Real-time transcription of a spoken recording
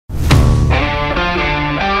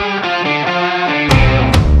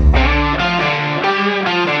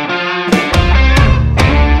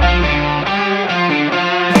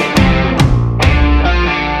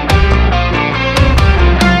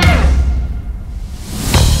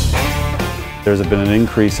There's been an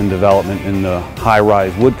increase in development in the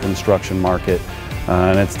high-rise wood construction market,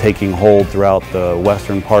 and it's taking hold throughout the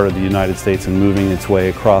western part of the United States and moving its way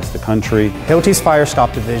across the country. Hilti's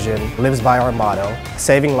Firestop division lives by our motto,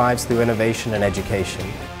 saving lives through innovation and education.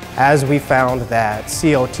 As we found that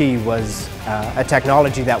CLT was a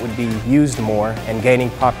technology that would be used more and gaining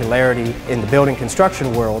popularity in the building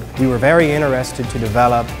construction world, we were very interested to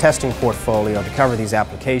develop a testing portfolio to cover these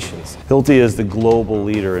applications. Hilti is the global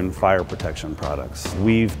leader in fire protection products.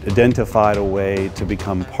 We've identified a way to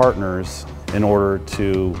become partners in order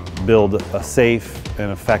to build a safe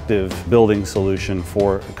and effective building solution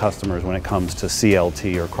for customers when it comes to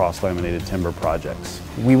CLT or cross-laminated timber projects.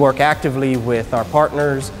 We work actively with our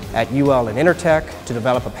partners at UL and Intertech to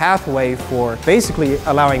develop a pathway for basically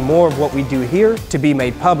allowing more of what we do here to be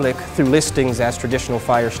made public through listings as traditional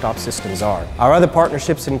Firestop systems are. Our other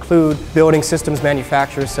partnerships include building systems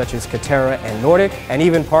manufacturers such as Katerra and Nordic, and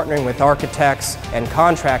even partnering with architects and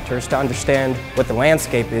contractors to understand what the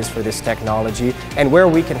landscape is for this technology and where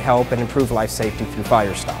we can help and improve life safety through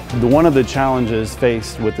Firestop. One of the challenges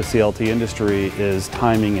faced with the CLT industry is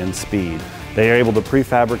timing and speed. They are able to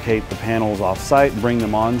prefabricate the panels off-site, bring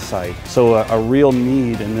them on-site. So a real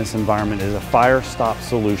need in this environment is a Firestop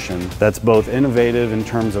solution that's both innovative in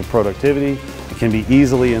terms of productivity, it can be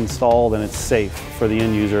easily installed, and it's safe for the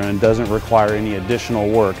end user, and it doesn't require any additional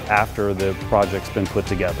work after the project's been put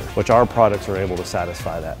together, which our products are able to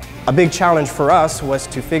satisfy that. A big challenge for us was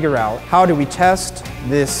to figure out how do we test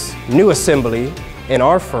this new assembly in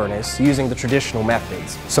our furnace using the traditional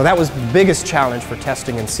methods. So that was the biggest challenge for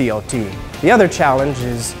testing in CLT. The other challenge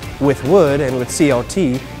is with wood and with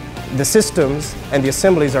CLT, the systems and the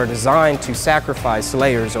assemblies are designed to sacrifice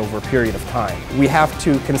layers over a period of time. We have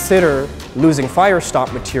to consider losing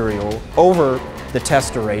Firestop material over the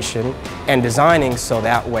test duration and designing so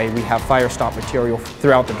that way we have Firestop material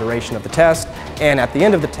throughout the duration of the test and at the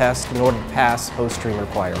end of the test in order to pass host stream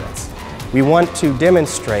requirements. We want to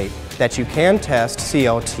demonstrate that you can test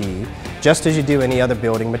CLT just as you do any other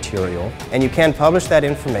building material, and you can publish that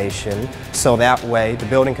information so that way the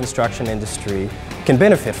building construction industry can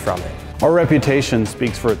benefit from it. Our reputation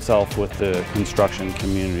speaks for itself with the construction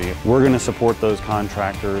community. We're going to support those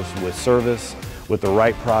contractors with service, with the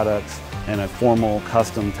right products, and a formal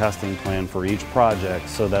custom testing plan for each project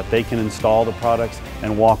so that they can install the products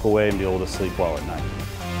and walk away and be able to sleep well at night.